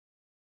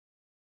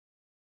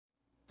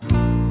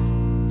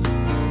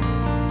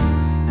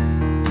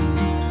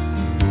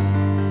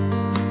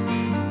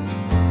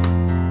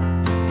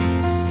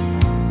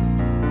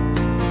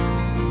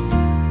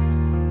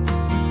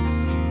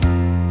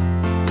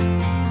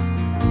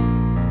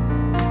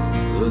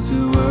Those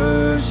who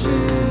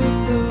worship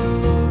the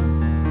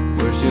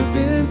Lord worship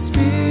in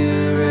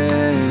spirit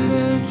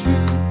and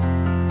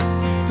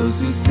truth. Those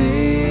who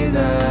say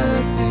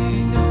that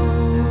they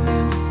know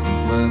Him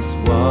must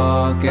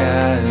walk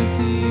as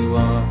He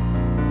walked.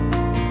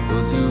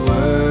 Those who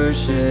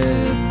worship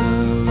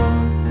the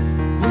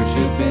Lord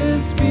worship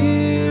in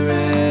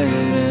spirit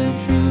and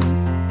truth.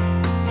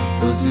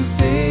 Those who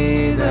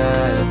say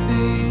that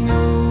they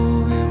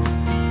know Him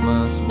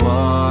must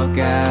walk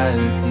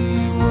as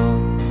He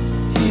walked.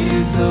 He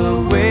is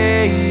the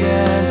way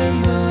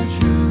and the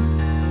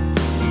truth,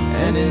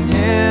 and in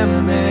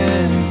Him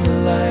is the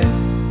life.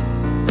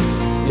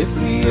 If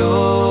we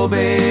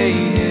obey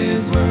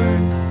His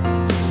word,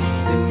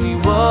 then we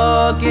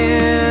walk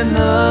in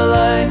the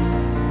light.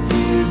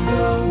 He is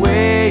the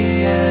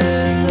way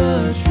and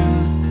the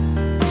truth,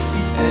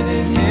 and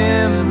in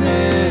Him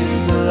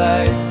is the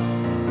life.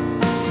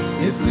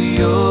 If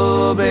we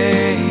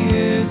obey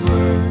His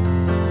word,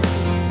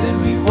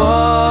 then we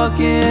walk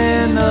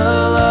in the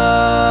light.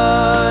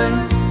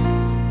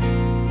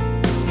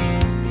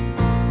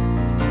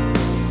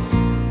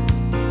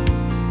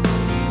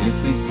 If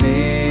we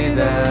say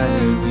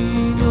that we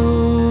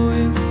know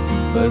Him,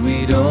 but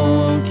we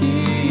don't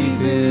keep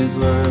His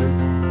word,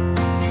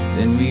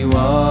 then we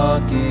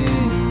walk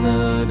in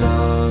the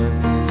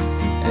darkness,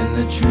 and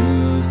the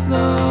truth's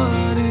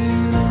not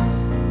in us.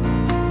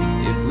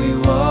 If we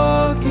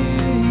walk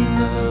in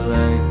the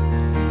light,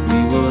 we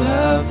will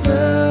have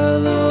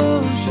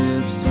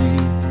fellowship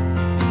sweet,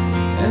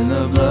 and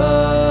the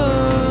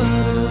blood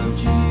of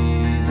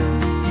Jesus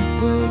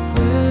will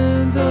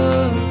cleanse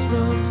us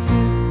from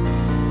sin.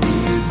 He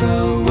is the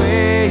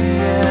way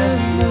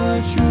and the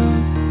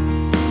truth,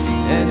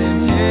 and in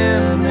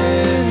Him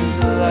is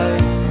the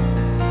life.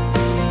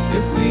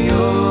 If we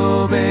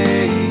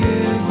obey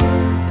His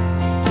word,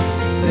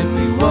 then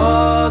we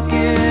walk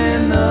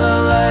in the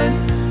light.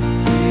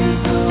 He is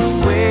the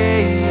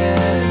way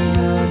and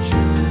the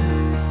truth,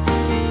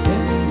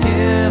 and in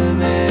Him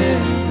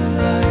is the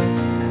life.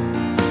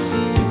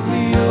 If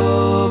we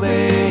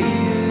obey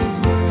His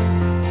word,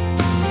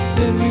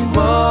 then we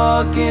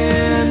walk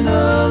in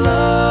the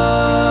light.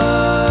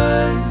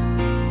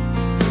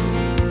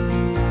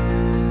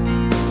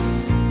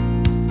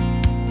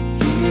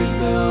 He is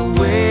the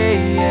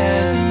way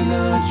and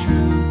the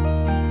truth,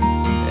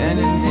 and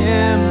in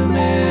Him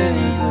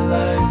is the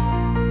life.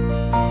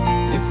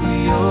 If we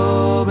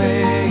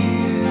obey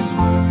His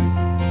word,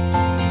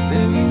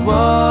 then we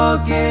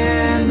walk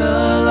in the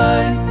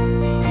light.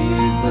 He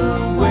is the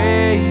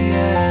way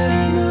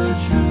and the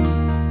truth,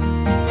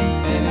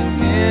 and in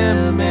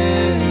Him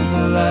is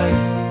the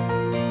life.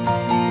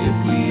 If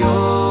we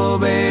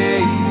obey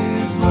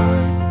His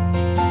word,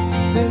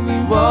 then we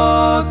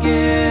walk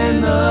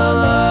in the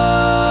light.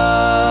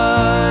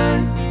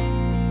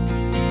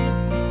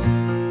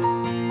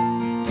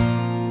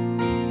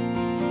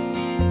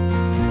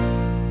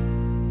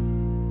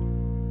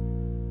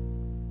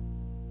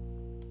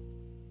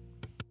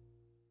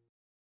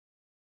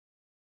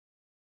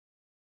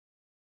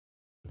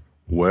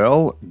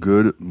 Well,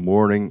 good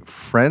morning,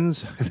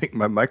 friends. I think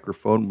my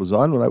microphone was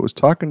on when I was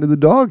talking to the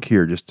dog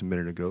here just a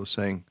minute ago,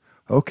 saying,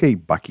 "Okay,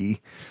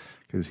 Bucky,"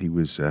 because he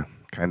was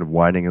kind of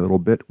whining a little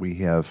bit. We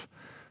have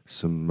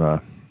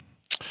some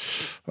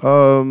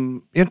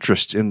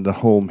interest in the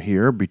home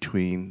here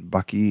between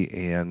Bucky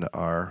and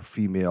our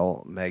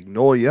female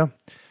Magnolia,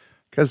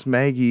 because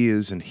Maggie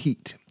is in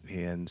heat.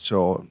 And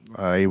so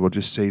I will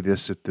just say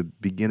this at the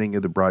beginning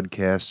of the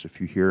broadcast: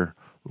 if you hear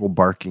little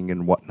barking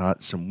and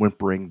whatnot, some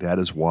whimpering, that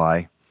is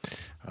why.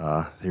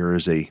 There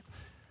is a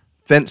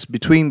fence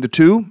between the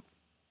two,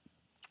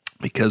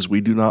 because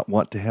we do not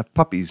want to have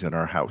puppies in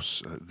our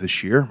house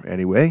this year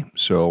anyway.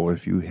 So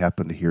if you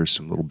happen to hear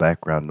some little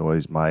background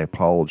noise, my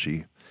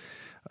apology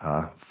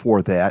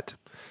for that.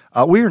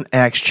 We're in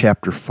Acts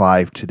chapter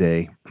 5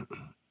 today. I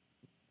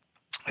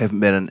haven't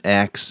been in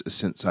Acts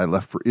since I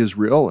left for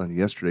Israel, and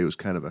yesterday was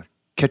kind of a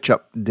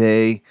catch-up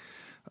day.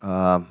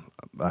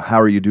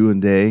 How are you doing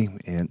day?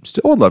 And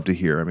still would love to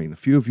hear. I mean, a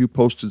few of you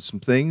posted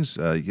some things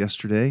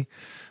yesterday,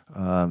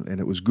 and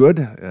it was good.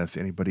 If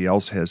anybody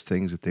else has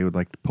things that they would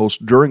like to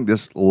post during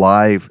this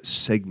live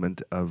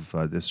segment of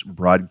this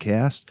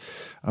broadcast,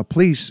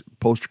 please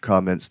post your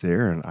comments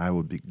there, and I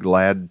would be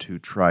glad to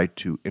try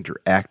to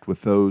interact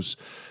with those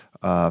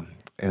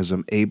as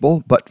I'm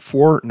able. But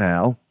for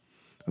now,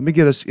 let me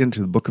get us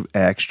into the book of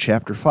Acts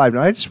chapter 5.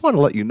 Now, I just want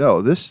to let you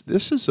know, this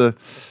is a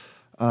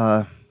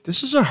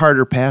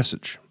harder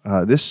passage.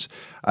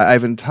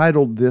 I've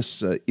entitled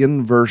this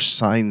Inverse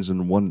Signs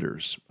and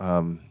Wonders,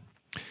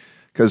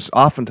 because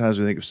oftentimes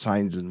we think of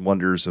signs and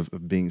wonders of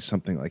being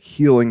something like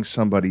healing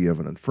somebody of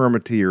an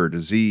infirmity or a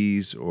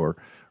disease, or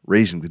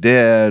raising the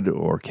dead,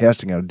 or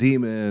casting out a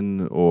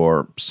demon,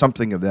 or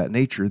something of that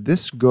nature.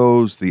 This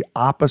goes the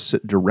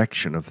opposite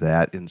direction of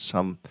that in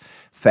some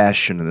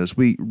fashion. And as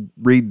we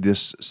read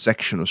this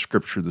section of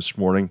Scripture this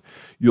morning,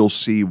 you'll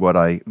see what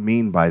I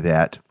mean by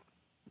that.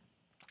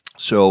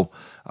 So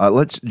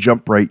let's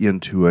jump right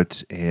into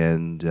it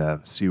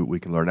and see what we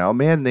can learn. Now, a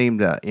man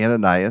named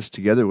Ananias,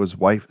 together with his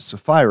wife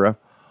Sapphira,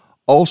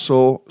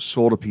 also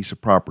sold a piece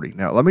of property.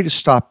 Now, let me just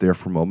stop there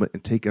for a moment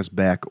and take us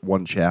back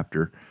one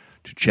chapter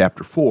to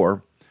chapter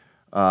 4,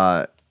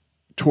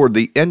 toward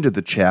the end of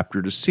the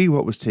chapter, to see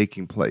what was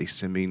taking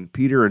place. I mean,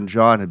 Peter and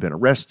John had been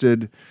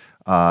arrested.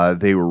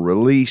 They were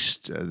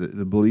released.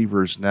 The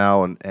believers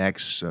now in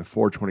Acts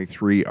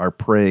 4:23 are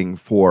praying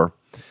for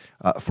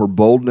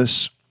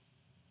boldness,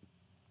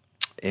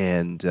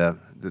 and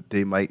that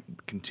they might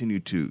continue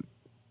to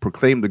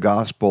proclaim the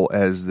gospel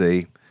as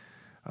they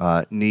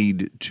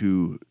need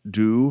to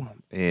do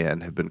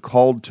and have been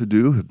called to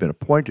do, have been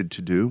appointed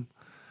to do.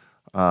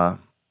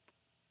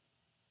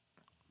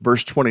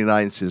 Verse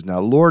 29 says, "Now,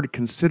 Lord,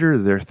 consider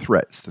their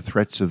threats, the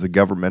threats of the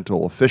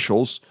governmental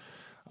officials,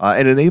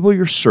 and enable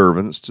your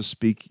servants to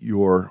speak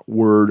your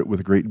word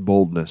with great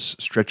boldness.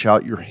 Stretch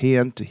out your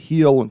hand to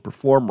heal and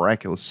perform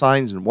miraculous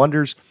signs and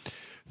wonders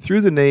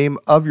through the name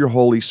of your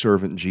holy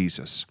servant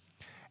Jesus."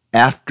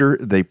 After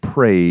they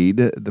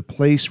prayed, the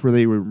place where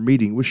they were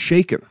meeting was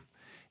shaken,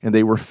 and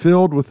they were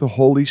filled with the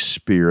Holy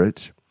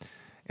Spirit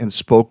and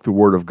spoke the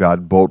word of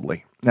God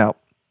boldly. Now,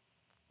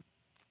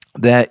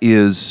 that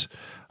is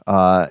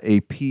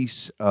a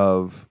piece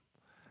of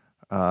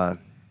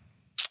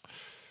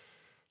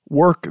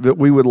work that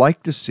we would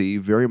like to see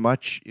very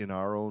much in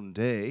our own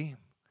day,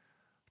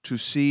 to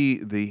see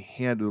the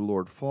hand of the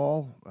Lord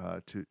fall,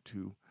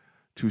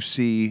 to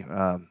see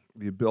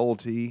the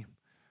ability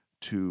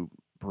to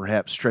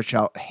perhaps stretch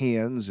out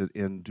hands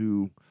and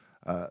do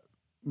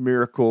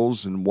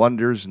miracles and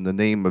wonders in the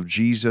name of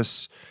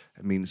Jesus.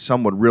 I mean,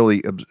 some would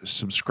really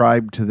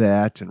subscribe to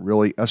that and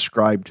really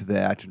ascribe to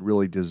that and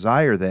really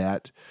desire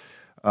that.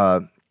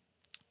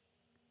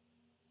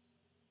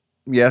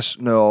 Yes,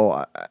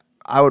 no,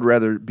 I would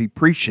rather be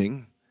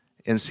preaching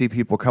and see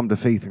people come to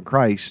faith in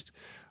Christ,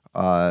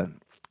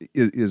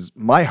 is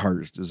my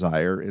heart's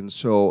desire. And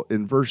so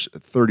in verse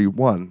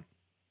 31,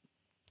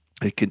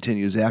 it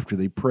continues, after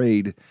they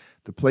prayed,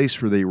 the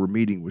place where they were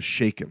meeting was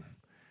shaken.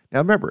 Now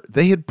remember,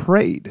 they had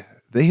prayed.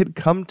 They had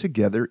come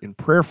together in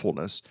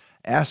prayerfulness,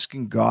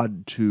 asking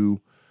God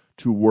to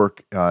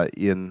work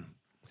in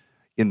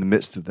the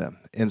midst of them.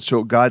 And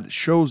so God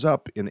shows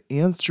up in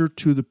answer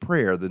to the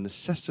prayer, the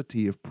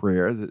necessity of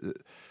prayer,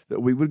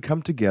 that we would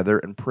come together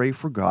and pray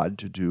for God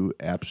to do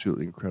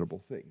absolutely incredible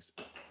things.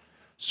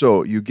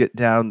 So you get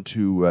down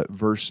to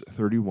verse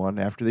 31.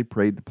 After they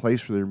prayed, the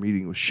place where they were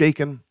meeting was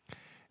shaken.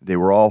 They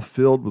were all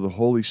filled with the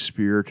Holy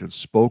Spirit and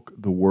spoke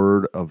the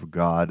word of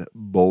God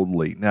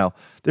boldly. Now,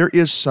 there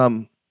is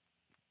some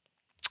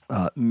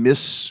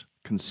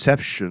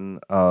misconception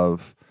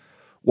of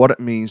what it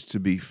means to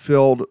be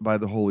filled by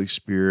the Holy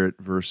Spirit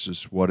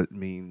versus what it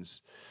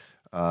means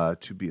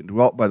to be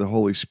indwelt by the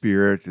Holy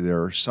Spirit.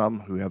 There are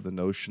some who have the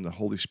notion the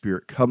Holy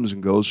Spirit comes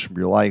and goes from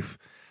your life.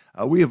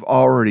 We have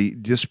already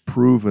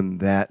disproven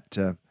that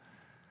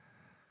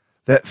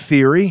that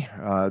theory.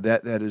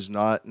 That is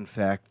not, in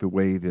fact, the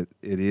way that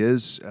it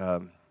is.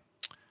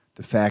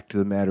 The fact of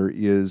the matter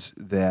is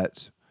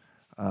that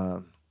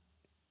the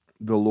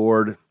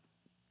Lord,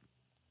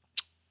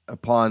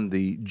 upon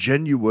the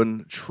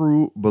genuine,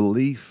 true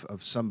belief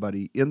of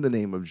somebody in the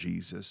name of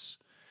Jesus,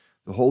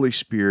 the Holy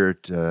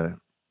Spirit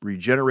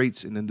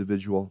regenerates an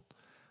individual.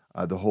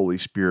 The Holy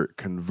Spirit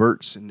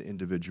converts an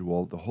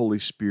individual. The Holy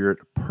Spirit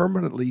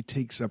permanently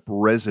takes up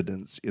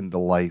residence in the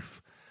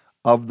life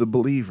of the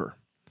believer.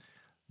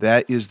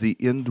 That is the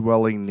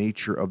indwelling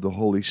nature of the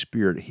Holy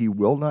Spirit. He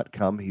will not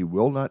come. He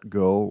will not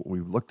go.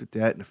 We've looked at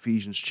that in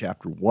Ephesians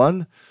chapter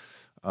 1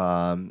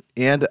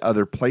 and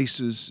other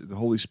places. The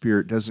Holy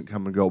Spirit doesn't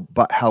come and go.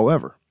 But,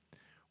 however,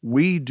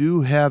 we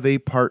do have a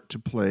part to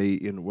play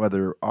in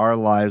whether our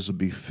lives will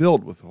be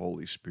filled with the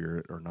Holy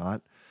Spirit or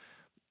not,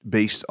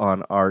 based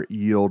on our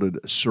yielded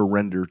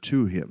surrender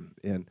to Him.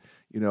 And,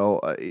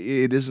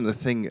 it isn't a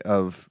thing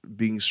of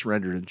being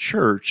surrendered in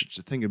church. It's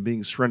a thing of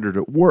being surrendered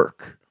at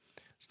work.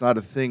 It's not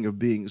a thing of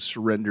being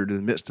surrendered in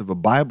the midst of a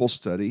Bible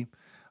study.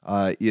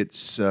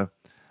 It's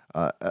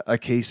a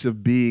case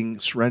of being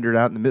surrendered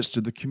out in the midst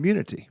of the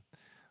community.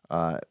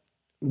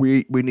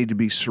 We need to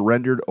be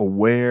surrendered,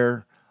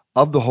 aware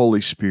of the Holy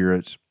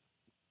Spirit,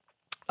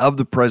 of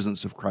the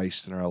presence of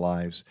Christ in our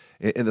lives.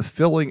 And the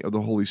filling of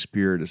the Holy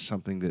Spirit is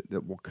something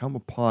that will come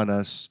upon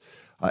us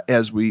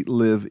as we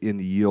live in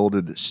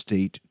yielded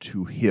state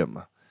to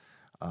Him.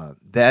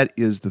 That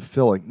is the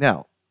filling.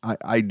 Now,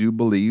 I do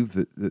believe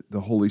that the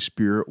Holy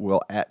Spirit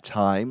will at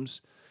times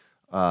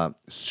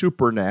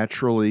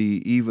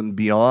supernaturally, even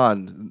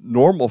beyond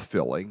normal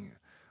filling,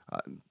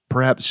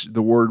 perhaps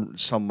the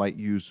word some might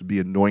use would be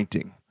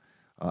anointing.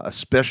 A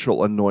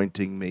special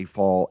anointing may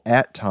fall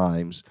at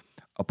times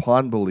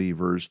upon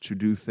believers to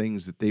do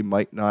things that they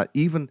might not,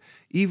 even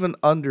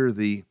under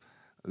the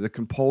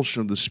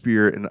compulsion of the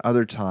Spirit, and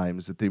other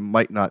times that they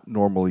might not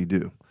normally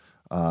do.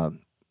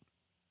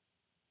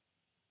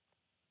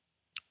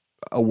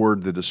 A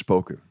word that is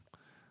spoken,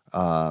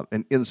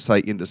 an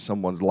insight into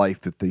someone's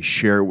life that they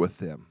share with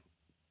them,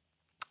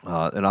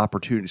 an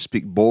opportunity to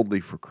speak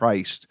boldly for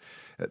Christ.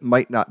 It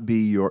might not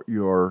be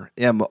your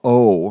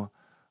M.O.,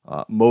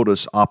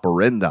 modus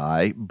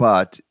operandi,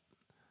 but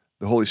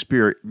the Holy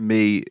Spirit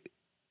may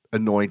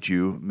anoint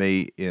you,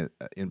 may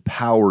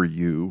empower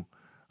you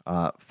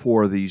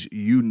for these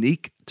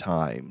unique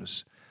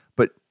times.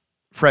 But,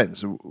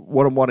 friends,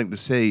 what I'm wanting to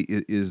say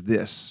is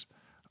this.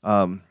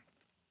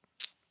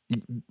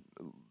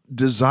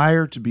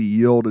 Desire to be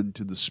yielded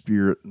to the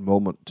Spirit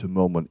moment to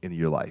moment in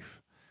your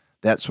life.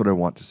 That's what I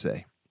want to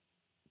say.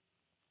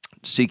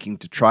 Seeking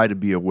to try to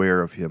be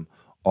aware of Him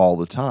all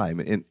the time.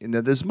 And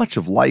there's much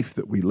of life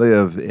that we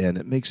live, and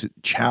it makes it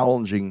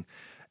challenging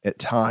at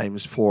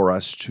times for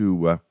us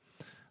to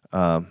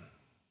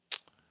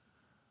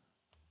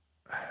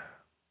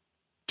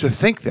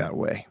think that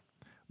way.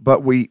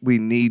 But we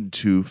need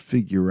to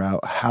figure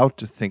out how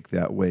to think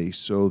that way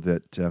so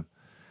that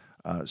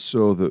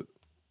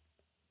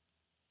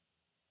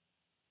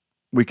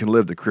we can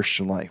live the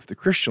Christian life. The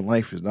Christian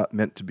life is not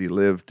meant to be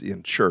lived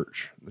in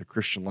church. The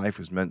Christian life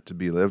is meant to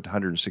be lived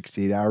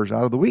 168 hours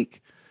out of the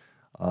week.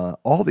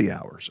 All the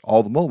hours,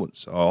 all the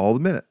moments, all the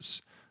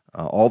minutes,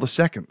 all the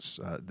seconds.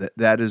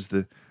 That is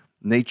the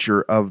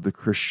nature of the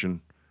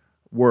Christian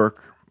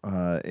work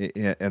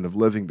and of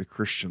living the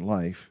Christian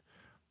life.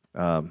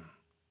 And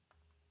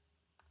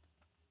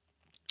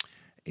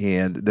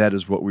that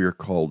is what we are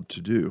called to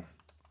do.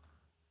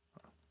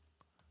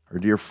 Our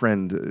dear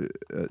friend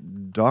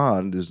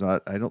Don does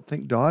not, I don't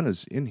think Don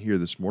is in here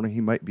this morning.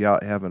 He might be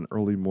out having an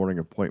early morning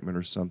appointment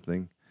or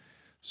something.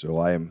 So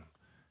I am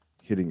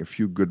hitting a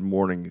few good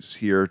mornings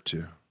here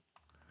to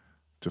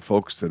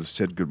folks that have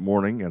said good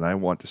morning, and I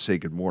want to say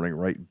good morning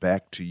right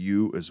back to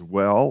you as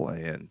well,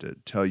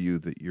 and tell you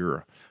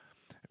that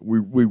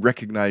we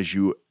recognize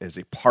you as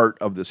a part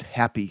of this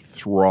happy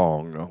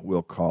throng,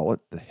 we'll call it,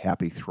 the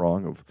happy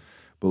throng of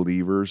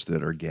believers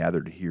that are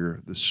gathered here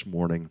this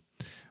morning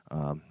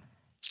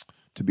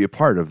to be a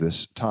part of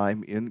this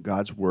time in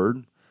God's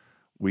Word.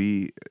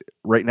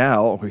 Right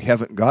now, we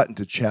haven't gotten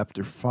to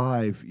chapter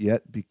 5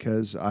 yet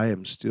because I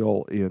am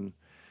still in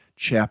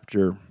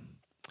chapter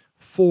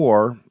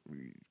 4,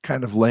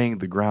 kind of laying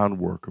the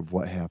groundwork of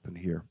what happened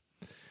here.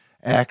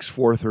 Acts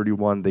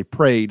 4:31, they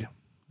prayed,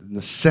 the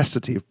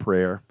necessity of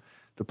prayer.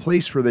 The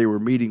place where they were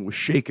meeting was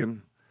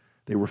shaken.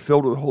 They were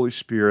filled with the Holy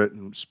Spirit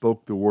and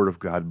spoke the word of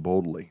God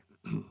boldly.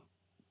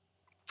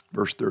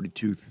 Verse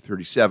 32 through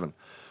 37.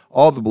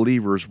 All the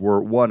believers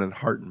were one in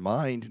heart and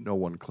mind. No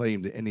one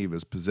claimed that any of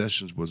his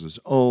possessions was his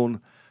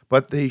own,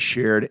 but they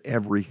shared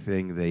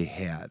everything they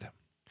had.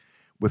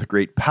 With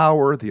great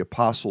power, the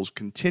apostles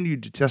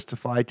continued to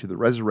testify to the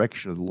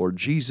resurrection of the Lord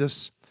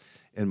Jesus,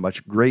 and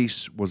much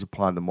grace was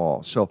upon them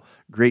all. So,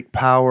 great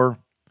power,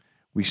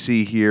 we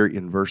see here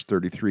in verse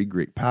 33,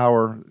 great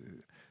power.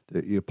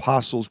 The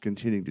apostles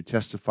continuing to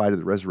testify to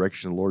the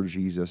resurrection of the Lord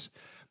Jesus.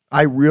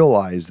 I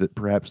realize that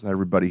perhaps not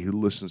everybody who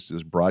listens to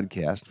this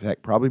broadcast, in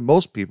fact, probably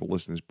most people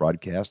listening to this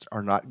broadcast,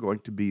 are not going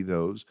to be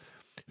those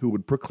who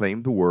would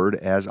proclaim the word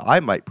as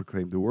I might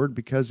proclaim the word,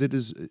 because it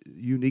is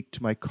unique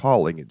to my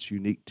calling. It's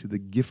unique to the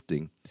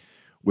gifting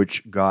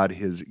which God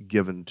has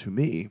given to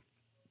me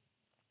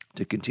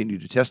to continue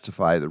to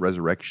testify the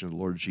resurrection of the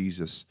Lord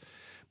Jesus.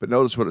 But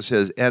notice what it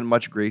says, and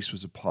much grace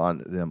was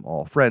upon them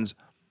all. Friends,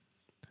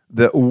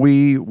 that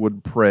we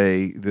would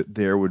pray that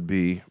there would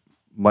be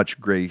much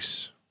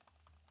grace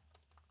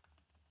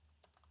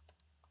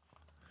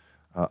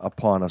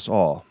upon us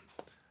all.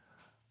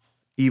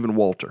 Even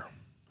Walter,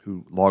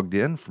 who logged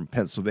in from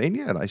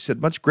Pennsylvania, and I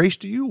said, much grace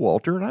to you,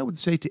 Walter, and I would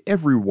say to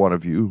every one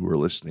of you who are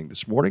listening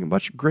this morning,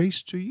 much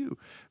grace to you.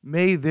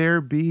 May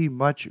there be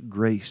much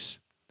grace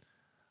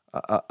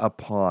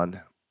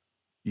upon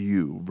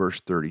you, verse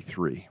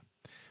 33.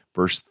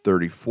 Verse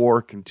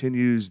 34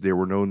 continues, there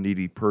were no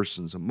needy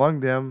persons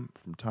among them.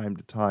 From time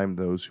to time,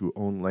 those who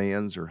owned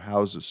lands or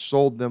houses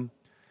sold them.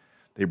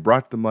 They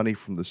brought the money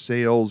from the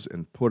sales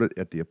and put it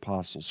at the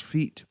apostles'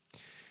 feet.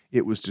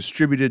 It was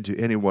distributed to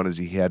anyone as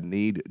he had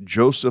need.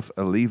 Joseph,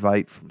 a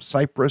Levite from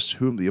Cyprus,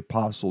 whom the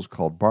apostles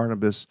called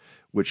Barnabas,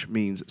 which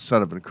means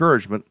son of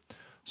encouragement,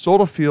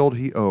 sold a field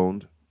he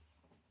owned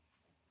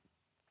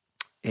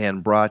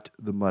and brought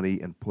the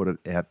money and put it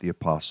at the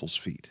apostles'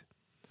 feet.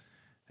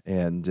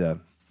 And a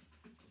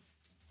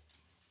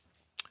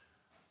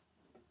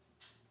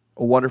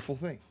wonderful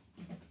thing.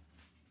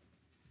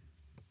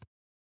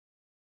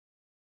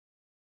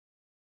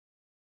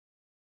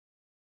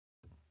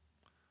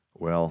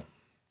 Well,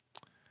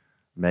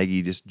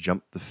 Maggie just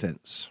jumped the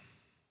fence.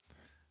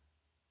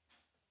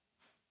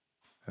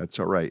 That's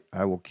all right.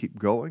 I will keep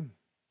going.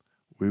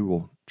 We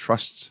will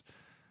trust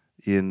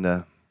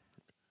in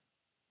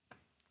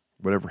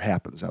whatever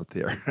happens out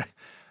there.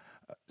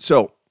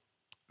 So,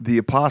 the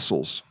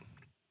apostles,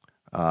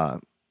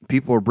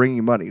 people are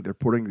bringing money. They're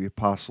putting the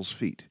apostles'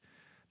 feet.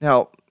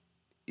 Now,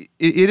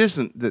 it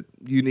isn't that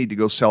you need to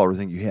go sell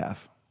everything you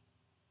have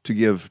to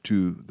give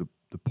to the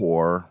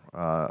poor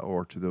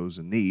or to those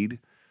in need.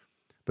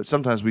 But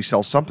sometimes we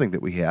sell something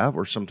that we have,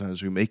 or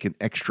sometimes we make an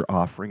extra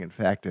offering. In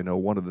fact, I know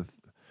one of the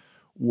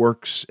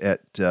works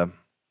at the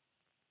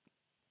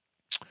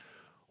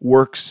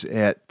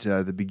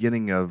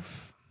beginning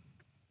of,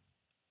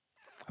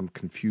 I'm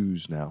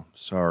confused now,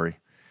 sorry.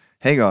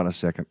 Hang on a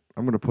second.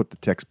 I'm going to put the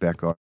text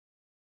back on.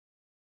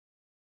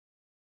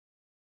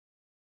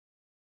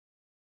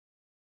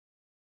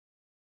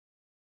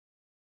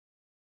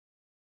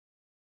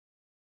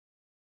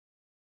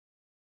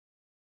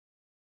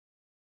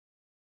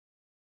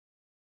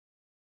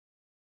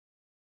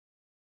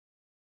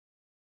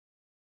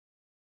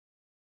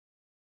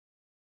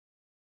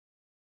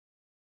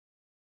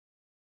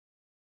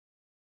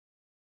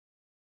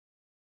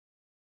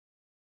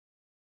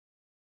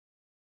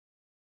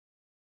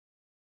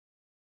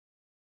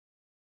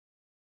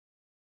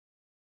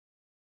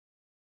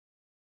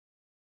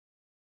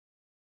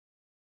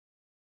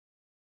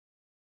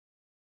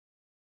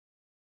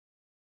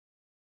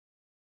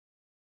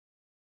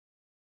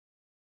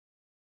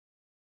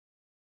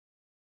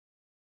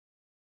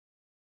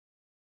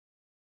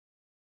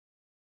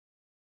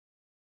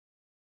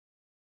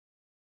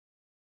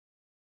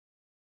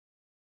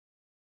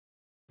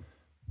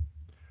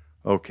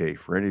 Okay,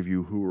 for any of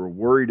you who are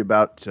worried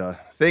about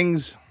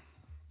things,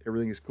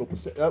 everything is cool.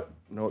 Oh,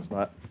 no, it's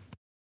not.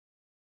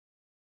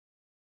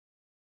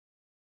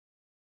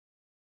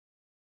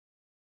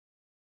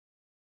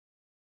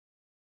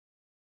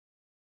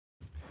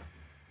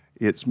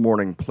 It's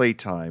morning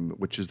playtime,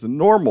 which is the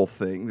normal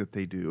thing that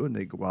they do, and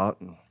they go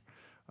out and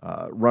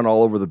run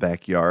all over the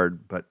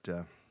backyard. But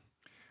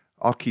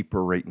I'll keep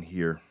her right in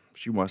here.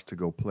 She wants to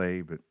go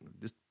play, but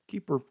just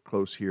keep her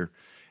close here.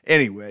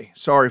 Anyway,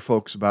 sorry,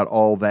 folks, about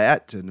all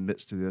that. In the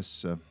midst of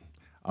this,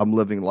 I'm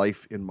living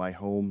life in my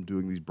home,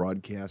 doing these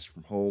broadcasts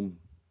from home,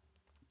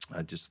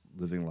 just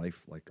living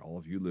life like all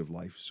of you live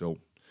life. So,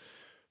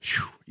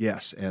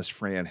 yes, as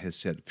Fran has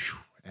said,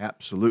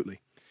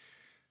 absolutely.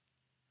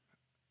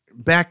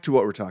 Back to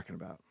what we're talking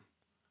about.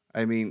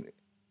 I mean,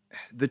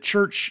 the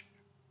church,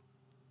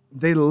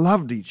 they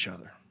loved each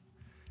other.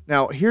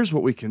 Now, here's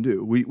what we can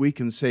do. We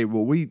can say,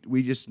 well,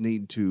 we just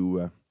need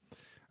to,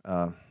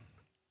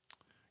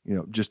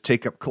 just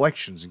take up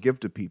collections and give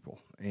to people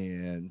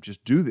and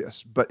just do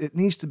this. But it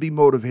needs to be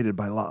motivated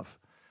by love.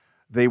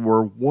 They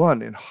were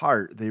one in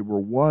heart. They were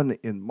one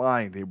in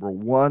mind. They were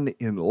one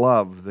in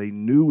love. They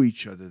knew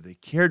each other. They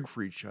cared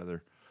for each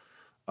other.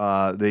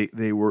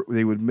 They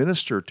would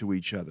minister to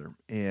each other,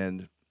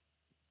 and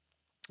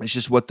it's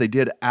just what they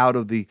did out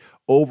of the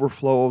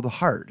overflow of the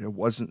heart. It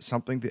wasn't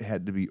something that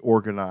had to be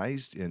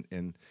organized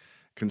and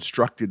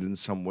constructed in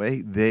some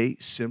way. They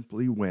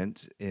simply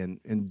went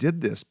and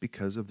did this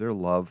because of their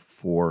love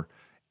for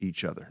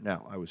each other.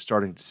 Now, I was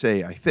starting to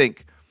say, I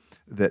think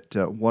that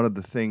one of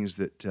the things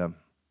that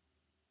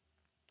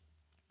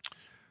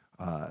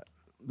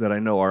that I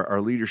know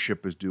our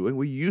leadership is doing,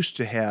 we used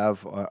to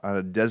have on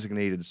a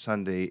designated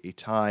Sunday a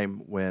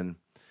time when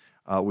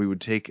we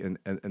would take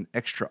an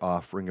extra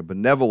offering, a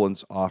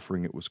benevolence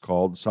offering it was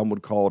called. Some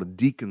would call it a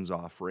deacon's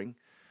offering.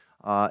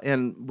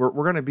 And we're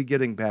going to be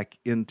getting back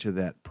into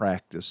that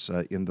practice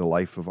in the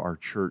life of our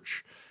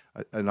church,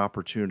 an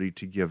opportunity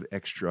to give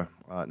extra.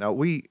 Now,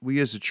 we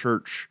as a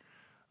church,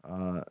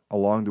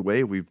 along the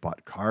way, we've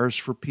bought cars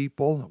for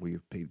people. We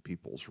have paid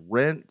people's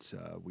rent.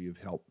 We have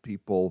helped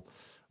people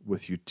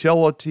with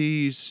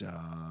utilities.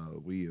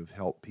 We have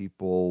helped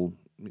people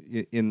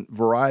in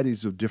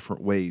varieties of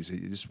different ways. I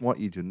just want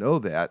you to know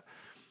that.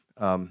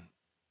 And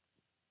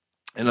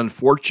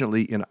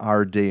unfortunately, in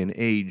our day and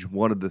age,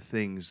 one of the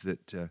things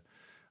that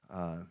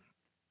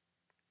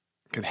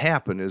can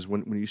happen is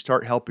when you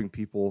start helping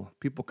people,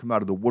 people come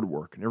out of the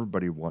woodwork, and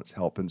everybody wants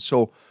help. And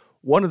so,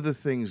 one of the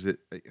things that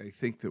I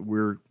think that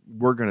we're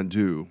going to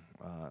do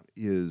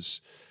is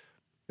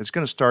it's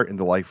going to start in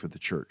the life of the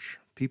church.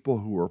 People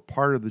who are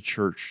part of the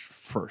church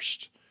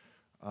first,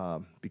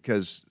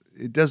 because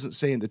it doesn't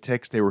say in the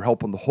text they were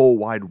helping the whole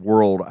wide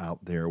world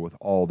out there with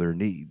all their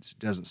needs. It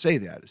doesn't say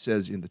that. It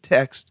says in the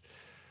text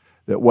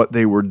that what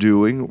they were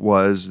doing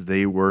was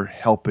they were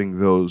helping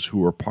those who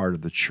were part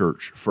of the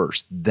church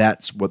first.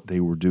 That's what they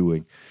were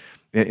doing.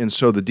 And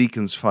so the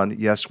Deacons Fund,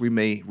 yes, we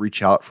may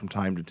reach out from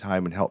time to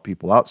time and help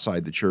people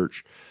outside the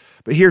church.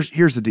 But here's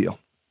the deal.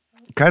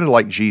 Kind of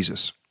like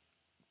Jesus.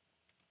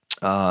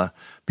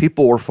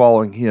 People were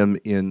following him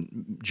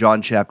in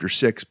John chapter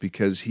 6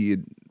 because he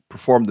had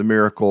performed the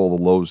miracle,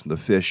 the loaves and the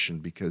fish,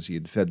 and because he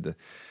had fed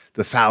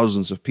the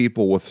thousands of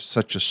people with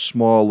such a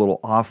small little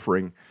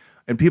offering.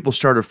 And people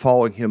started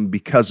following him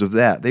because of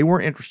that. They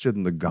weren't interested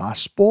in the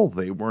gospel.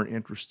 They weren't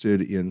interested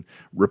in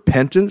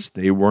repentance.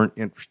 They weren't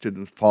interested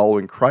in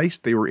following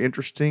Christ. They were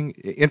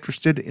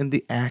interested in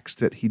the acts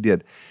that he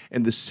did.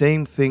 And the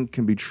same thing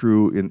can be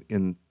true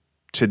in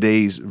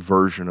today's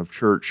version of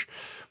church,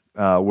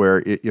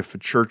 where if a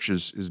church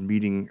is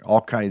meeting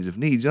all kinds of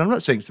needs, and I'm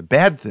not saying it's a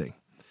bad thing,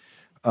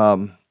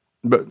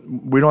 but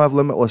we don't have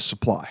limitless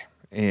supply.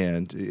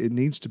 And it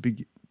needs to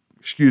be,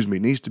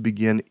 needs to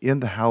begin in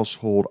the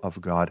household of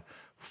God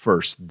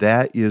first.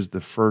 That is the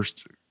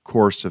first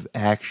course of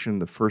action,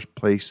 the first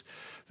place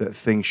that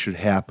things should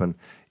happen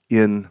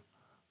in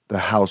the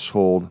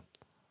household,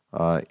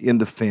 in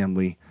the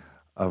family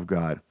of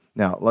God.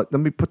 Now, let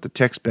me put the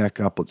text back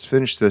up. Let's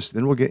finish this.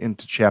 Then we'll get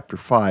into chapter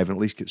 5 and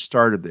at least get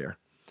started there.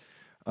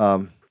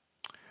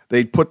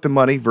 They'd put the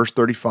money, verse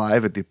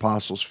 35, at the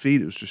apostles'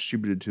 feet. It was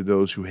distributed to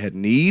those who had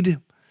need.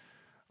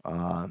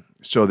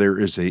 So there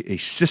is a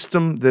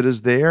system that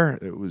is there.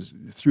 It was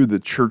through the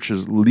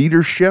church's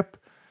leadership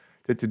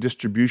that the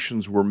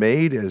distributions were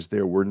made as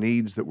there were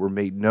needs that were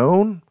made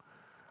known.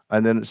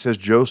 And then it says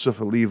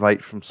Joseph, a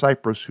Levite from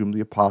Cyprus, whom the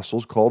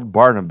apostles called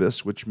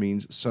Barnabas, which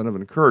means son of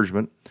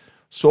encouragement,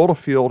 sold a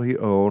field he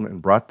owned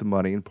and brought the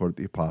money and put it at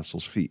the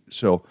apostles' feet.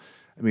 So,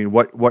 I mean,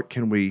 what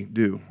can we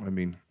do? I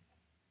mean,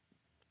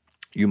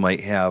 you might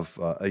have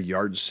a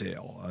yard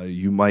sale.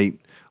 You might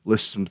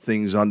list some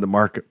things on the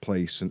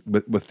marketplace and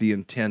with the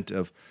intent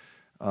of,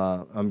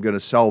 I'm going to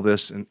sell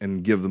this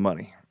and give the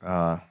money.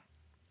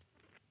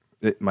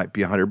 It might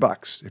be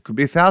 $100. It could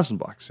be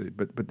 $1,000.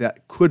 But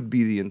that could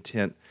be the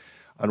intent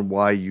on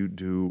why you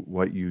do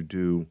what you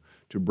do,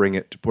 to bring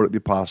it, to put it at the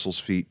apostles'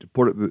 feet, to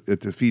put it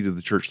at the feet of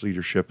the church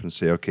leadership and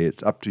say, okay,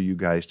 it's up to you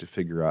guys to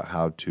figure out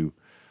how to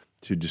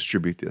to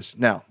distribute this.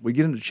 Now, we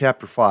get into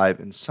chapter 5,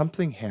 and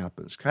something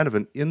happens, kind of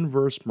an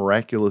inverse,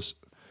 miraculous...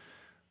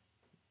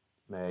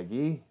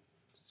 Maggie,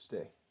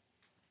 stay.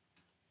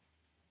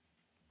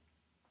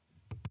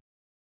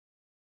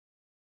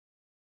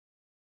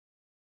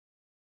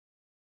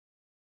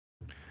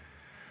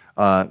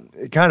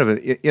 Kind of an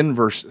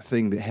inverse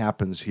thing that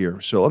happens here.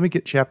 So let me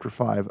get chapter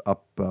 5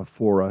 up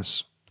for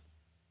us.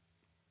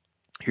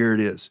 Here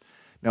it is.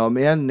 Now, a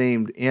man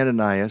named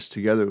Ananias,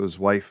 together with his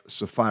wife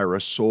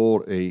Sapphira,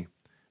 sold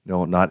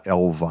no, not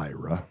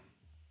Elvira.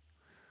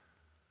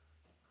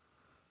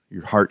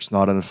 Your heart's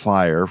not on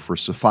fire for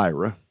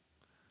Sapphira.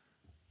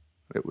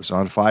 It was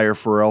on fire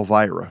for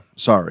Elvira.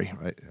 Sorry,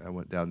 I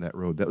went down that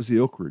road. That was the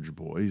Oak Ridge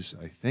Boys,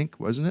 I think,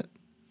 wasn't it?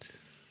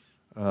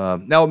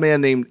 Now a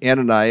man named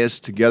Ananias,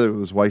 together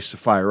with his wife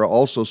Sapphira,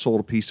 also sold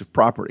a piece of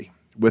property.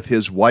 With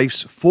his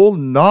wife's full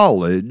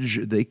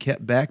knowledge, they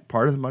kept back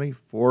part of the money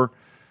for...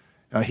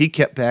 he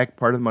kept back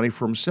part of the money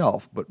for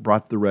himself, but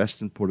brought the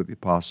rest and put it at the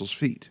apostles'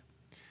 feet.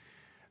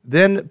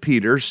 Then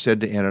Peter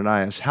said to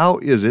Ananias, "How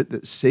is it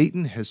that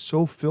Satan has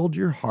so filled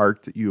your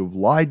heart that you have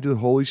lied to the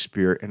Holy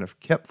Spirit and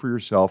have kept for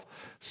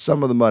yourself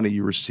some of the money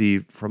you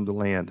received from the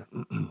land?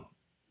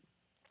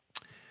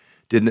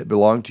 Didn't it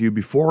belong to you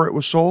before it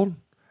was sold?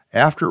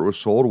 After it was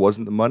sold,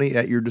 wasn't the money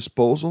at your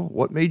disposal?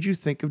 What made you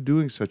think of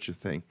doing such a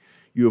thing?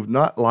 You have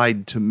not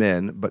lied to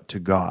men, but to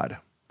God."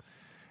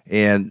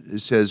 And it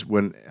says,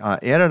 when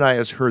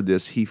Ananias heard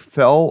this, he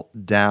fell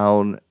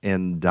down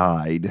and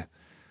died.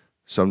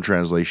 Some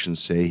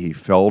translations say he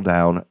fell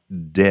down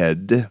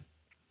dead.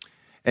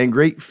 And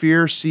great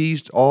fear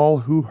seized all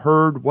who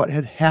heard what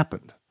had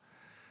happened.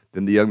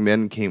 Then the young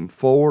men came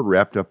forward,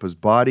 wrapped up his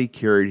body,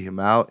 carried him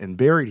out, and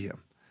buried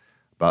him.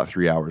 About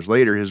 3 hours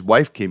later, his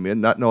wife came in,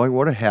 not knowing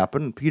what had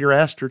happened. And Peter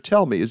asked her,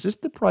 "Tell me, is this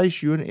the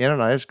price you and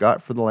Ananias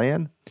got for the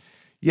land?"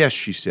 "Yes,"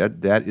 she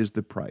said, "that is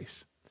the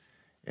price."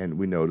 And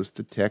we notice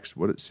the text,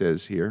 what it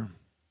says here.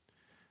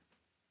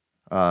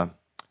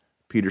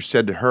 Peter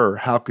said to her,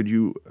 "How could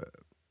you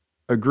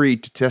agree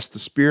to test the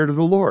Spirit of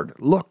the Lord?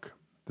 Look,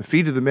 the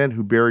feet of the men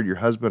who buried your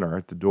husband are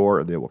at the door,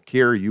 and they will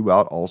carry you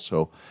out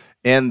also."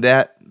 And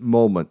at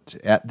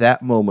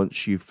that moment,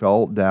 she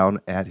fell down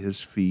at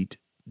his feet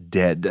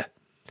dead.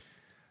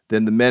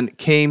 Then the men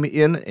came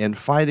in, and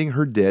finding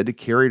her dead,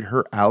 carried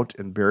her out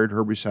and buried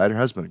her beside her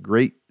husband.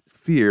 Great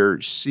fear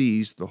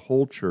seized the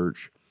whole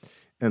church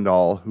and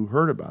all who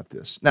heard about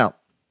this. Now,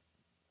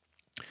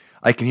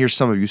 I can hear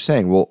some of you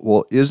saying,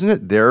 well, isn't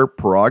it their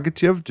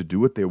prerogative to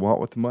do what they want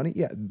with the money?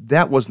 Yeah,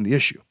 that wasn't the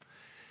issue.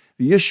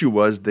 The issue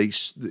was they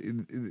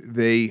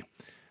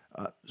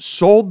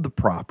sold the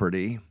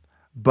property,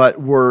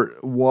 but were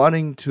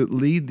wanting to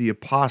lead the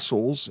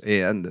apostles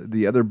and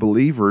the other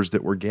believers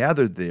that were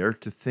gathered there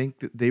to think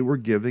that they were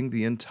giving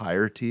the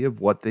entirety of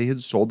what they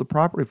had sold the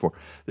property for.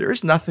 There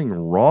is nothing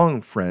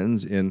wrong,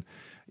 friends, in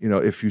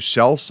if you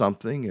sell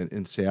something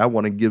and say, "I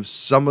want to give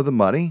some of the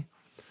money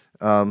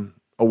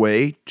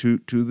away to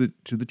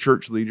the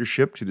church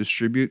leadership to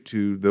distribute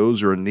to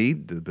those who are in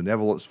need, the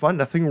benevolence fund,"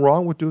 nothing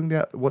wrong with doing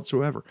that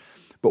whatsoever.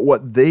 But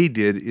what they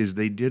did is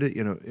they did it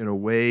in a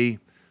way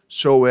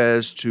so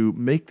as to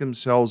make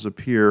themselves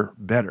appear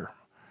better.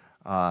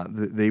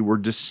 They were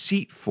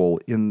deceitful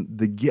in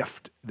the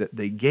gift that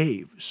they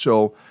gave.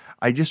 So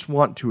I just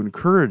want to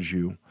encourage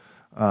you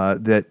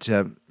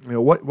that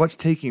what's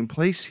taking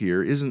place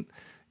here isn't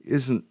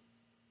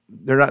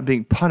they're not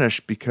being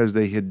punished because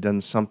they had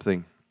done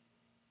something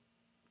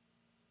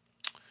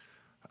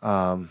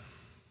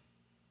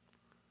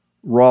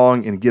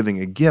wrong in giving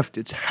a gift.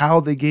 It's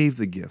how they gave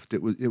the gift.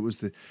 It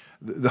was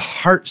the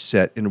heart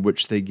set in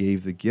which they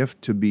gave the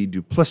gift to be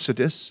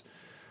duplicitous,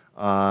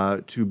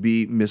 to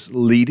be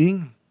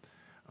misleading,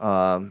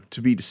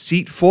 to be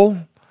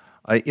deceitful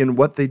in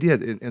what they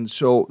did. And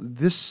so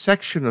this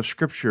section of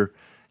Scripture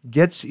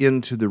gets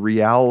into the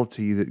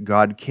reality that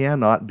God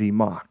cannot be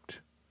mocked.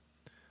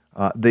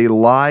 They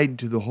lied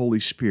to the Holy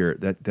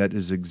Spirit. That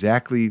is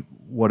exactly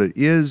what it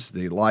is.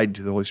 They lied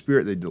to the Holy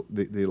Spirit.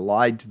 They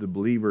lied to the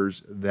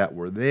believers that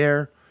were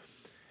there.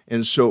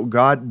 And so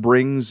God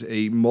brings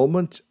a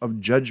moment of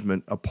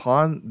judgment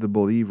upon the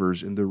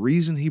believers. And the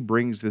reason he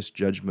brings this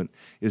judgment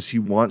is he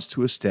wants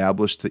to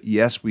establish that,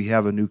 yes, we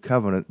have a new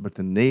covenant, but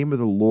the name of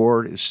the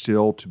Lord is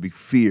still to be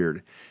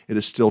feared. It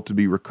is still to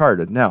be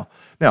regarded. Now,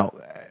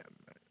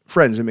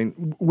 friends, I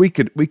mean, we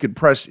could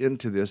press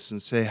into this and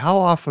say, how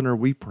often are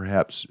we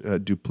perhaps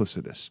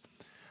duplicitous?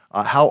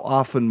 How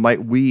often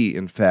might we,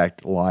 in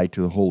fact, lie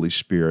to the Holy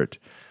Spirit?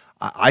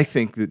 I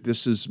think that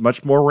this is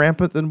much more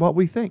rampant than what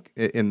we think.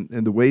 In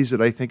the ways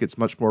that I think it's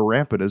much more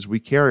rampant as we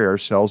carry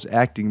ourselves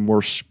acting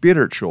more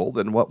spiritual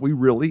than what we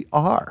really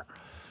are.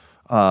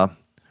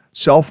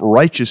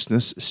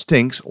 Self-righteousness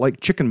stinks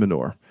like chicken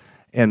manure,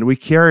 and we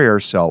carry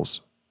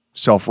ourselves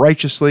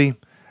self-righteously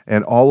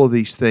and all of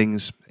these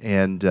things,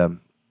 and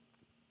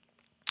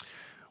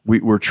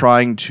we're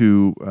trying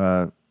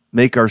to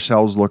make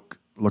ourselves look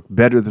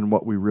better than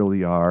what we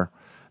really are.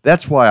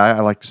 That's why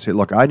I like to say,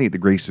 look, I need the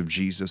grace of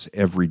Jesus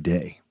every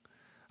day.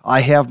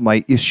 I have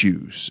my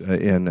issues,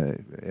 and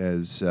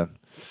as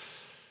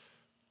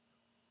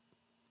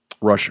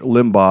Rush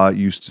Limbaugh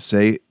used to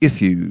say,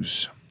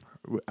 issues.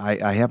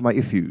 I have my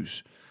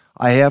issues.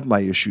 I have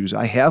my issues.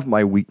 I have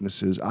my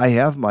weaknesses. I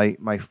have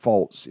my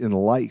faults in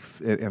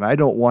life, and I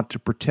don't want to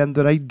pretend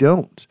that I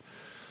don't.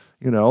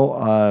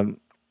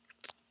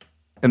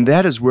 And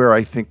that is where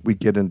I think we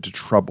get into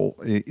trouble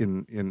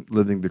in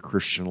living the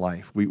Christian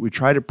life. We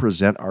try to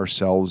present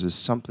ourselves as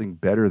something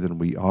better than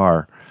we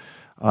are.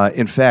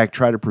 In fact,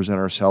 try to present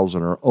ourselves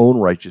in our own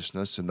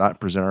righteousness and not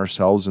present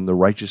ourselves in the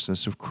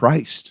righteousness of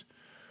Christ.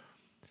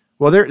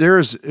 Well,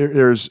 there's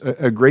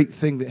a great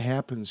thing that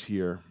happens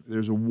here.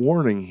 There's a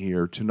warning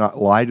here to not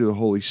lie to the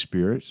Holy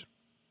Spirit.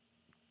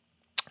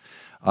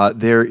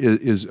 There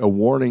is a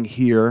warning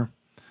here.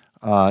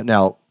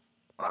 Now,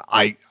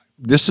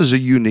 this is a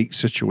unique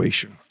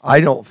situation.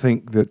 I don't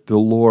think that the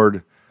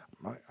Lord,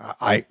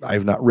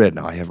 I've not read,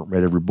 now I haven't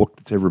read every book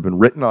that's ever been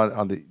written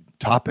on the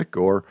topic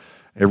or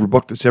every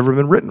book that's ever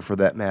been written for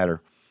that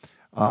matter.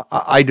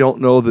 I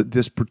don't know that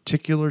this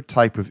particular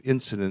type of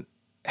incident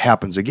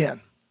happens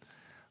again.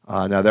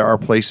 Now, there are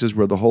places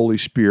where the Holy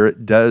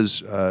Spirit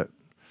does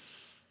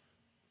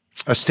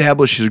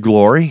establish His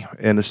glory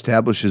and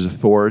establish His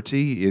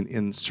authority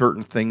in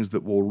certain things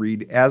that we'll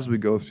read as we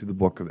go through the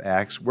book of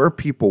Acts, where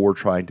people were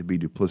trying to be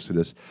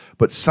duplicitous.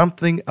 But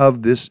something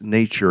of this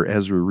nature,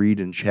 as we read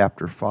in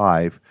chapter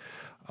 5,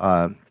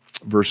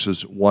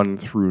 verses 1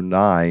 through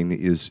 9,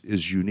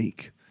 is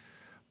unique.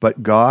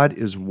 But God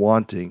is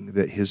wanting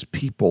that His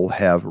people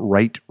have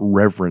right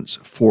reverence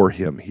for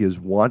Him. He is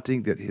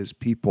wanting that His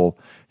people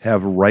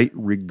have right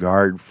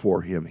regard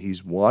for Him.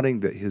 He's wanting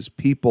that His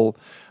people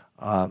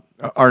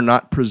are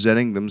not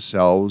presenting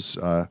themselves.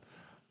 And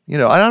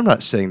I'm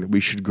not saying that we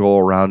should go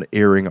around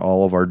airing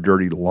all of our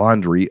dirty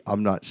laundry.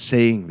 I'm not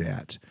saying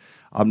that.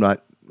 I'm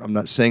not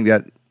saying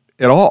that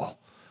at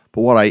all.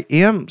 But what I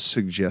am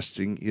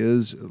suggesting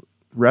is,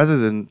 rather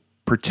than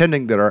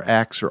pretending that our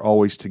acts are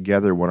always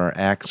together when our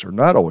acts are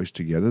not always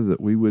together,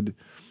 that we would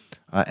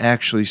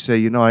actually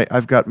say,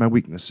 I've got my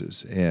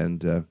weaknesses,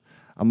 and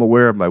I'm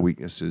aware of my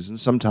weaknesses, and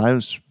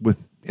sometimes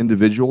with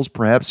individuals,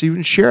 perhaps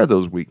even share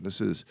those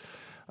weaknesses,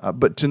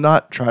 but to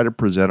not try to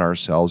present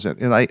ourselves,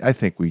 and I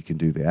think we can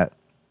do that.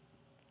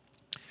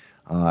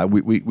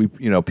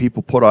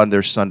 People put on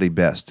their Sunday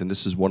best, and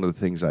this is one of the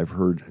things I've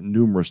heard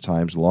numerous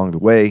times along the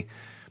way.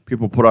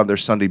 People put on their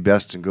Sunday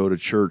best and go to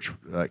church,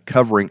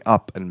 covering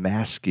up and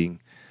masking,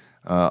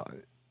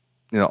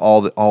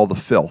 all the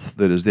filth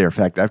that is there. In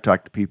fact, I've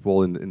talked to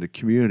people in the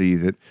community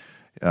that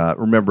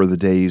remember the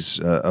days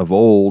of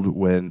old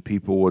when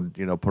people would,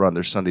 put on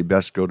their Sunday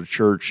best, go to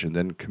church, and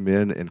then come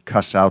in and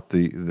cuss out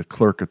the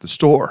clerk at the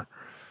store.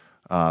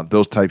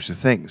 Those types of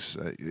things.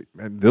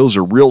 Those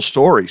are real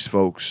stories,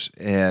 folks.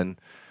 And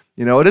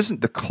it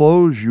isn't the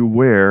clothes you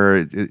wear;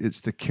 it's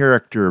the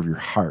character of your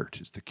heart.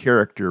 It's the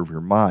character of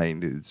your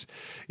mind.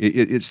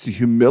 It's the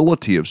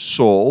humility of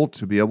soul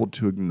to be able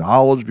to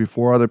acknowledge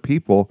before other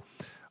people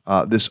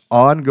this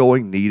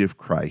ongoing need of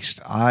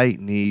Christ. I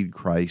need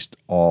Christ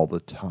all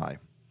the time.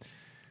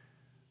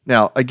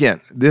 Now,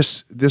 again,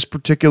 this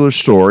particular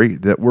story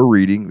that we're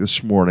reading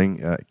this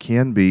morning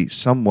can be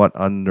somewhat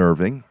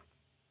unnerving,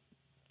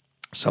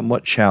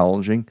 somewhat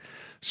challenging,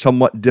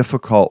 somewhat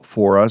difficult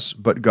for us,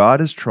 but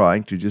God is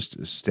trying to just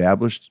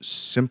establish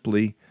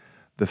simply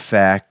the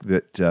fact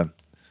that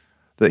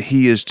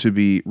He is to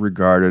be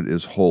regarded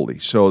as holy.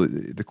 So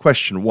the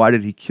question, why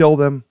did He kill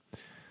them?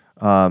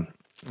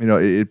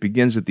 It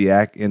begins at the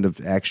end of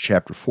Acts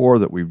chapter 4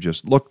 that we've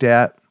just looked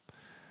at.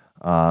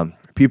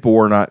 People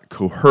were not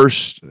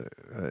coerced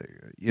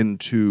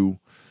into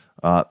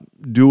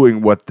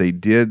doing what they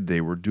did.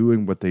 They were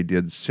doing what they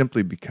did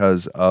simply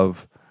because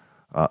of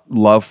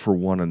love for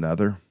one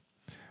another.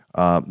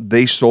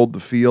 They sold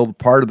the field.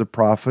 Part of the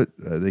profit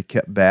they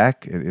kept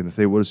back, and if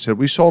they would have said,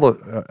 "We sold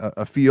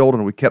a field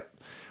and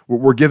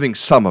we're giving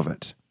some of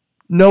it,"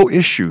 no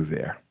issue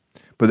there.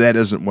 But that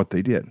isn't what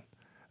they did.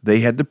 They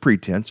had the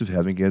pretense of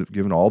having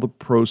given all the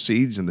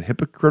proceeds, and the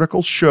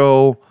hypocritical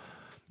show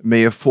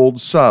may have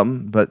fooled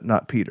some, but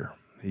not Peter.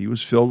 He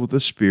was filled with the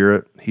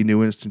Spirit. He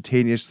knew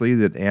instantaneously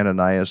that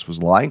Ananias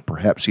was lying.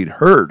 Perhaps he'd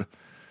heard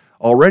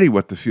already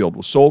what the field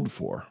was sold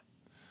for.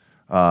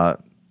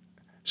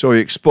 So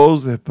he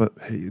exposed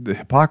the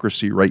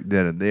hypocrisy right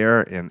then and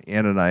there, and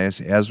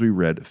Ananias, as we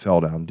read,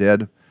 fell down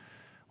dead.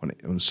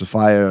 When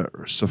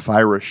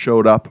Sapphira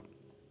showed up,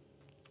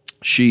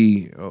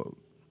 she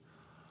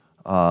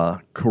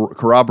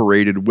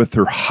corroborated with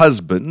her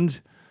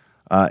husband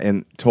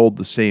and told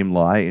the same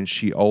lie, and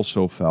she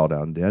also fell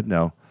down dead.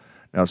 Now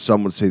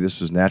some would say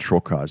this was natural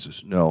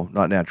causes. No,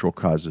 not natural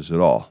causes at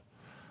all.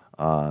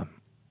 The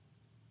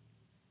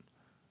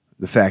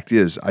fact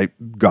is,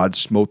 God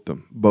smote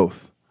them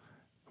both.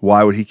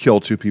 Why would He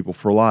kill two people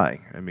for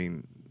lying? I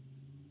mean,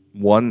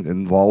 one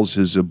involves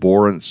his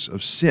abhorrence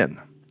of sin.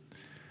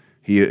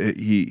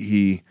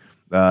 He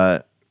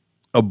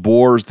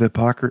abhors the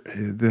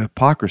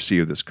hypocrisy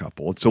of this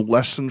couple. It's a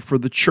lesson for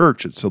the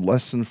church. It's a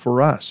lesson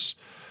for us.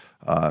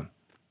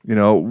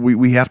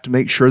 We have to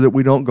make sure that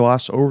we don't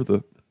gloss over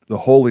the the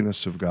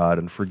holiness of God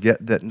and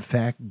forget that, in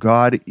fact,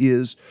 God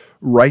is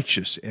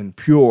righteous and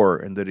pure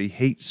and that he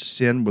hates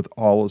sin with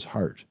all his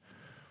heart.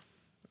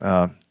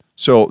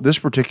 So this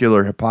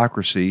particular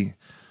hypocrisy,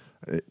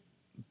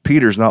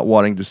 Peter's not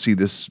wanting to see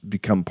this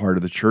become part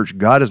of the church.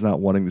 God is not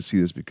wanting to see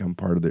this become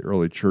part of the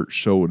early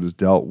church. So it is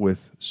dealt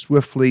with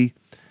swiftly,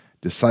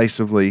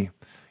 decisively.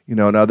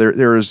 Now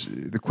there is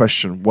the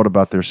question, what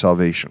about their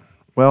salvation?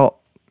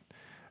 Well,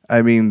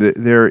 I mean,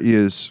 there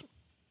is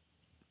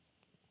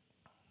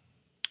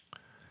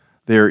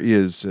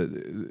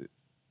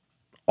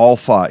all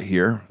thought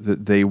here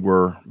that they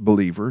were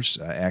believers,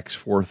 Acts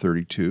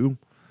 4:32,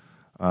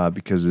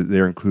 because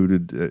they're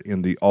included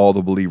in all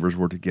the believers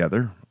were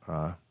together.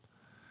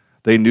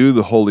 They knew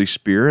the Holy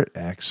Spirit,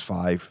 Acts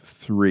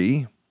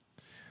 5:3.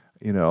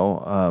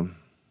 The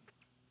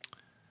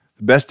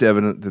best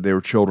evidence that they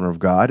were children of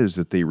God is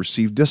that they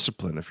received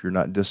discipline. If you're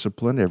not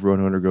disciplined, everyone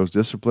who undergoes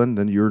discipline,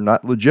 then you're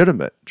not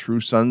legitimate, true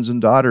sons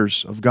and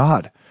daughters of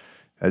God.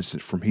 That's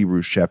from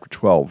Hebrews chapter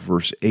 12,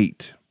 verse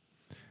 8.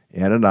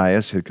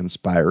 Ananias and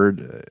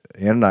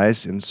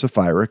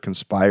Sapphira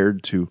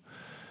conspired to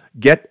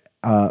get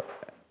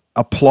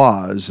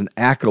applause and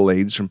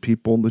accolades from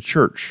people in the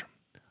church,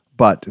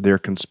 but their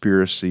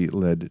conspiracy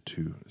led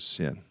to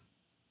sin.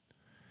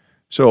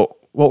 So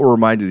what we're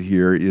reminded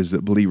here is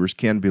that believers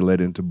can be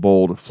led into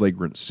bold,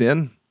 flagrant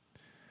sin,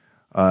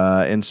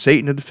 and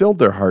Satan had filled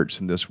their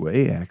hearts in this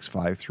way, Acts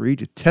 5:3,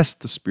 to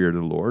test the Spirit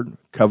of the Lord.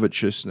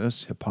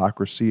 Covetousness,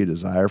 hypocrisy, a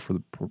desire for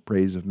the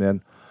praise of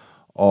men,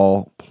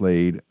 all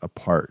played a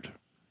part.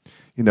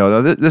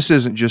 Now this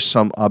isn't just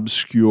some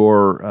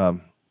obscure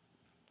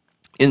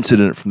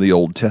incident from the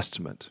Old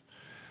Testament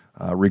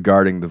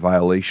regarding the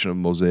violation of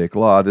Mosaic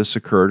law. This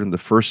occurred in the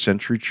first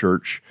century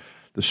church.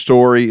 The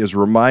story is a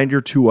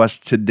reminder to us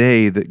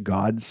today that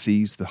God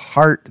sees the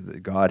heart,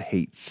 that God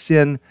hates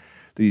sin,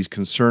 that he's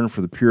concerned for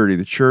the purity of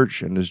the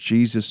church. And as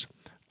Jesus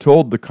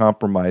told the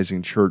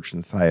compromising church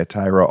in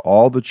Thyatira,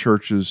 all the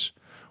churches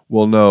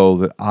will know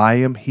that I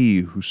am he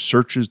who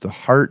searches the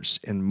hearts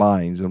and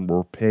minds and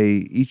will pay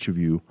each of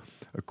you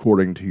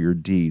according to your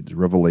deeds.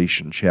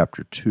 Revelation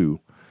chapter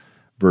 2,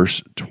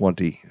 verse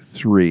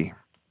 23.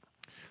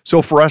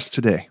 So for us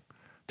today,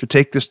 to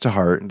take this to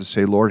heart and to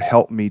say, Lord,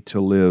 help me to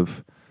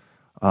live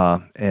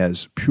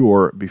as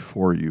pure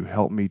before you.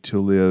 Help me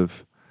to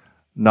live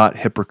not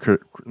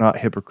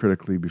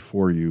hypocritically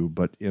before you,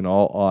 but in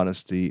all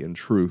honesty and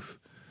truth.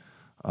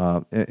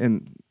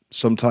 And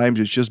sometimes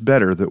it's just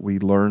better that we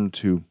learn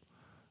to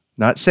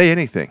not say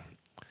anything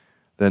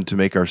than to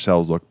make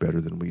ourselves look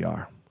better than we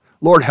are.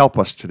 Lord, help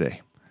us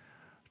today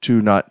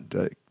to not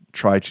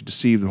try to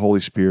deceive the Holy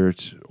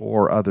Spirit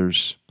or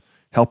others.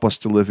 Help us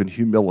to live in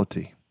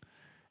humility.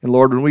 And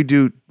Lord, when we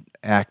do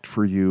act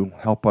for you,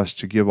 help us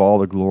to give all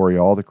the glory,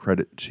 all the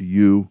credit to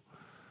you,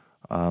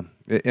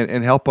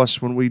 and help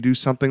us when we do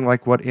something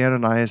like what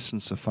Ananias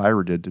and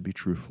Sapphira did to be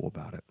truthful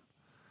about it.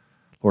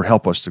 Lord,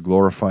 help us to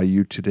glorify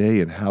you today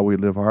in how we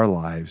live our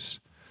lives.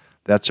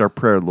 That's our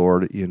prayer,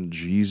 Lord, in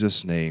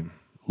Jesus' name.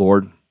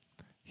 Lord,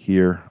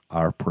 hear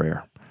our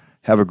prayer.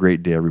 Have a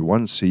great day,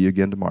 everyone. See you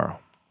again tomorrow.